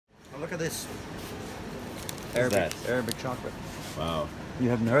look at this. Arabic chocolate. Wow. You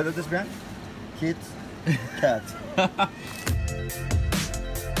haven't heard of this brand? Kit Kat.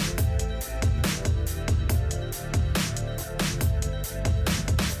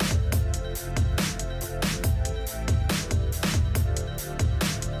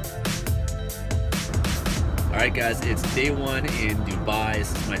 Alright guys, it's day one in Dubai.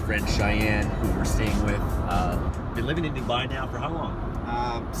 This is my friend Cheyenne, who we're staying with. Been living in Dubai now for how long?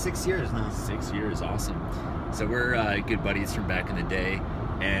 6 years now. 6 years, awesome. So we're good buddies from back in the day.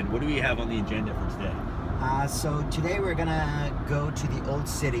 And what do we have on the agenda for today? So today we're gonna go to the old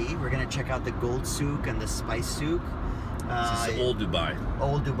city. We're gonna check out the gold souk and the spice souk. This is old Dubai.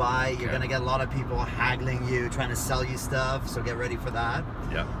 Old Dubai. You're Okay. gonna get a lot of people haggling you, trying to sell you stuff. So get ready for that.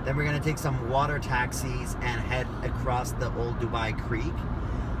 Yeah. Then we're gonna take some water taxis and head across the old Dubai Creek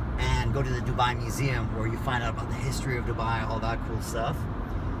and go to the Dubai Museum, where you find out about the history of Dubai, all that cool stuff.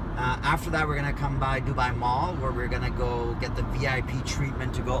 After that, we're gonna come by Dubai Mall, where we're gonna go get the VIP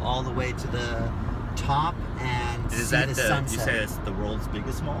treatment to go all the way to the top and see the sunset. You say it's the world's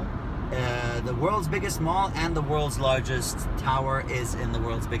biggest mall? The world's biggest mall and the world's largest tower is in the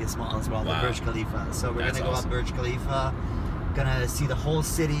world's biggest mall as well, Wow. the Burj Khalifa. So we're That's gonna go awesome. up Burj Khalifa, gonna see the whole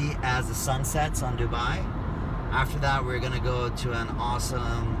city as the sun sets on Dubai. After that, we're gonna go to an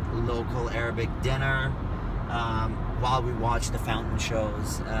awesome local Arabic dinner while we watch the fountain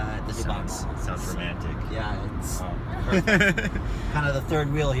shows at the Dubai Mall. Sounds romantic. Yeah, it's Wow. perfect. Kind of the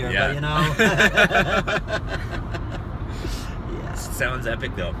third wheel here, Yeah. but you know. Yeah. Sounds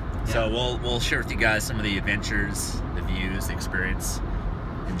epic though. Yeah. So we'll share with you guys some of the adventures, the views, the experience.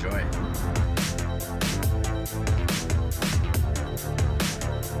 Enjoy.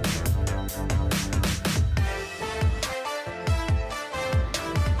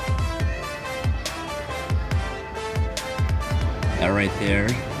 That right there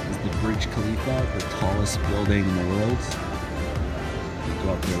is the Burj Khalifa, the tallest building in the world. We'll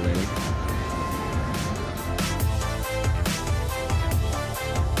go up there later.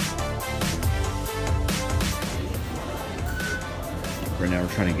 Right now we're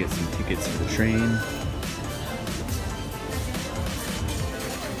trying to get some tickets for the train.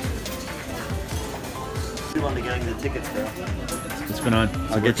 You want to getting the tickets, bro? What's going on?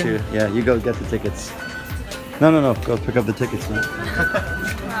 I'll get you. Yeah, you go get the tickets. No. Go pick up the tickets now.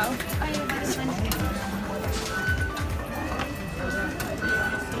 Wow.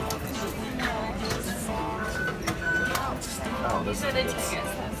 Oh, These are the tickets.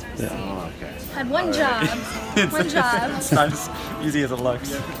 Yeah. Oh, okay. Had one job. One job. It's not as easy as it looks.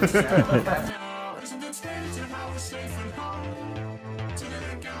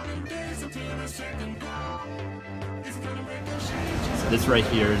 This right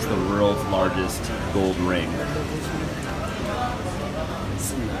here is the world's largest gold ring.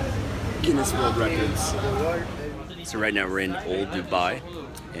 Guinness World Records. So right now we're in Old Dubai,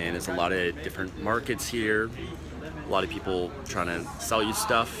 and there's a lot of different markets here. A lot of people trying to sell you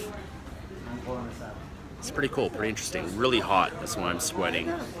stuff. It's pretty cool, pretty interesting. Really hot, that's why I'm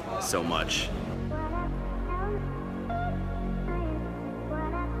sweating so much.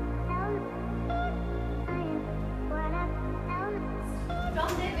 From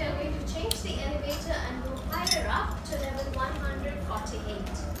there, we are going to change the elevator and go higher up to level 148.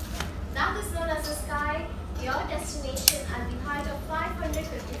 Now this is known as the sky, your destination at the height of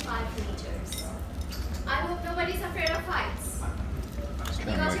 555 meters. I hope nobody's afraid of heights. You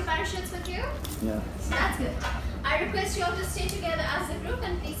got your parachutes with you? Yeah. That's good. I request you all to stay together as a group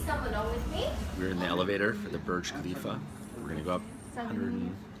and please come along with me. We're in the elevator for the Burj Khalifa. We're gonna go up 100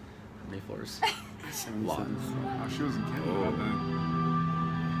 and how many floors? A lot. Oh, she was in Canada about that.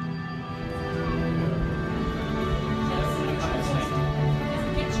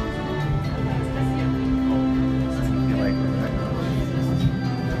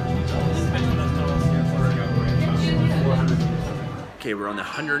 Okay, we're on the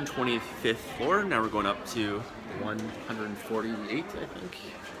 125th floor. Now we're going up to 148, I think.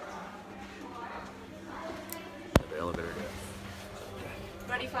 The elevator.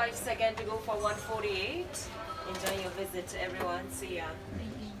 25 seconds to go for 148. Enjoy your visit, everyone. See ya.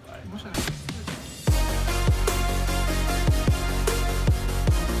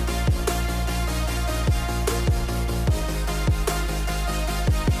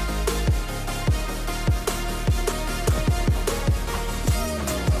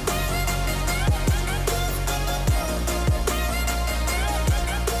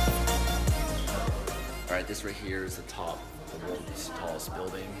 Alright, this right here is the top, the world's tallest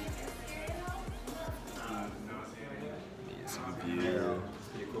building. Amazing view.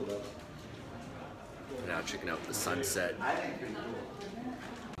 We're now checking out the sunset.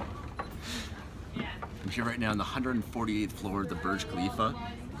 here right now on the 148th floor of the Burj Khalifa.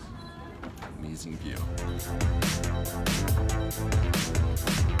 Amazing view.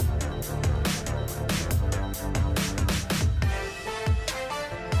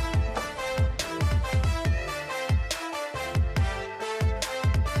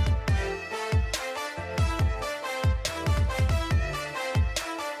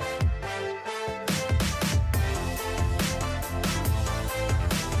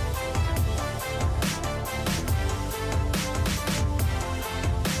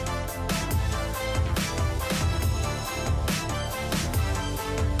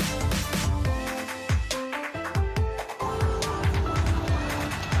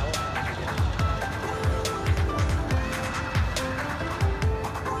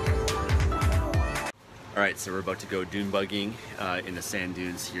 Alright, so we're about to go dune bugging in the sand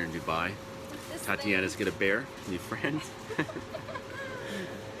dunes here in Dubai. Tatiana's got a bear, new friend. We're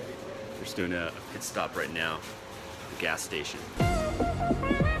just doing a pit stop right now at the gas station.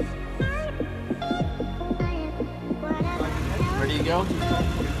 Ready to go?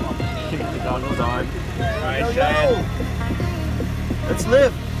 The goggles on. Alright, Cheyenne. Let's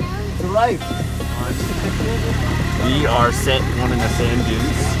live. It's life. We are set one in the sand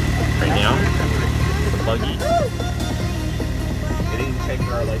dunes right now. Buggy. They didn't check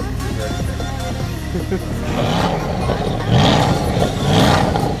our license registration.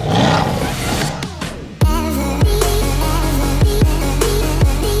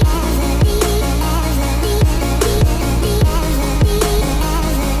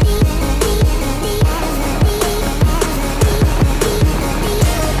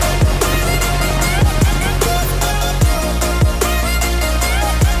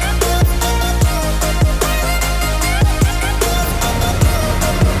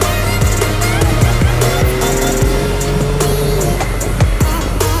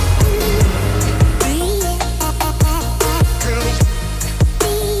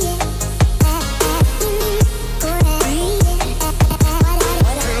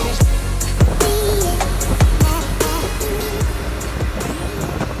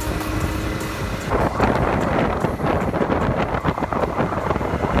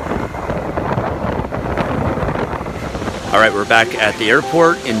 Alright, we're back at the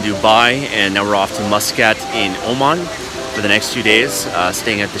airport in Dubai, and now we're off to Muscat in Oman for the next 2 days,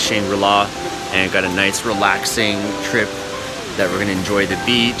 staying at the Shangri-La, and got a nice relaxing trip that we're going to enjoy the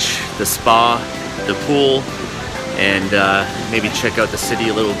beach, the spa, the pool, and maybe check out the city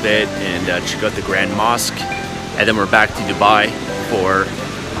a little bit and check out the Grand Mosque. And then we're back to Dubai for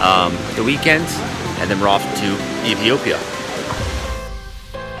the weekend, and then we're off to Ethiopia.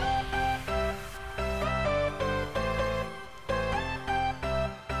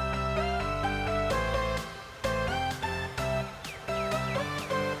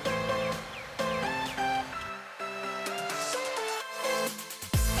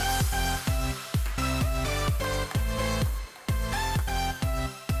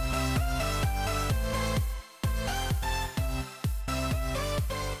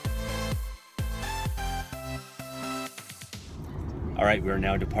 Alright, we're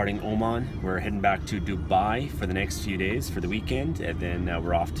now departing Oman. We're heading back to Dubai for the next few days for the weekend, and then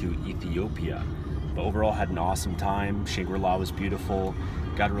we're off to Ethiopia. But overall, had an awesome time. Shangri-La was beautiful.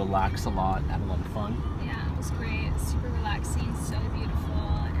 Got to relax a lot, had a lot of fun. Yeah, it was great. Super relaxing, so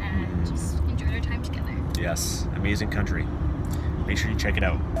beautiful, and just enjoyed our time together. Yes, amazing country. Make sure you check it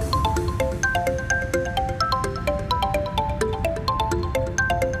out.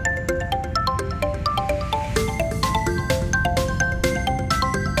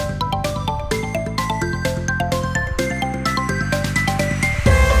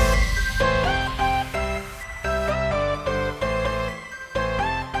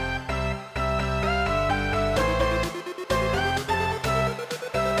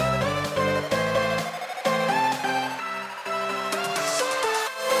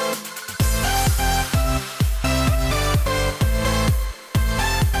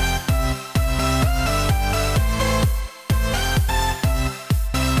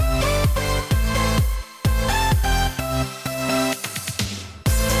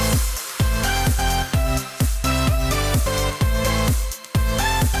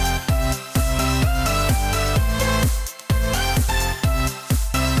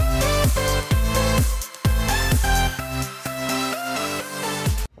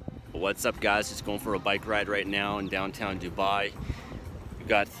 What's up, guys? Just going for a bike ride right now in downtown Dubai. We've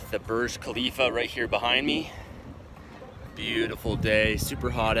got the Burj Khalifa right here behind me. Beautiful day,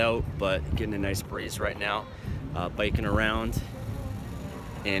 super hot out, but getting a nice breeze right now. Biking around,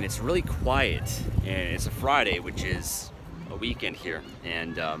 and it's really quiet, and it's a Friday, which is a weekend here,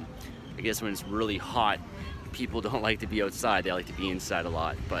 and I guess when it's really hot, people don't like to be outside, they like to be inside a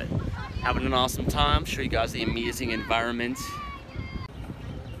lot. But having an awesome time, show you guys the amazing environment.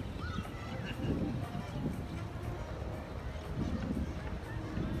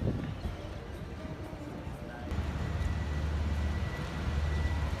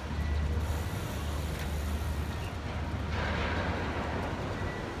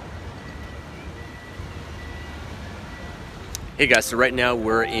 Hey guys, so right now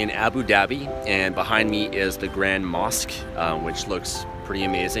we're in Abu Dhabi, and behind me is the Grand Mosque, which looks pretty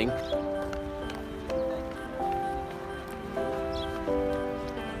amazing.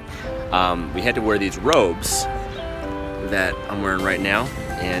 We had to wear these robes that I'm wearing right now,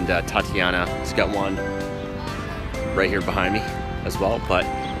 and Tatiana has got one right here behind me as well, but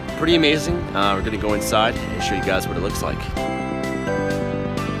pretty amazing. We're gonna go inside and show you guys what it looks like.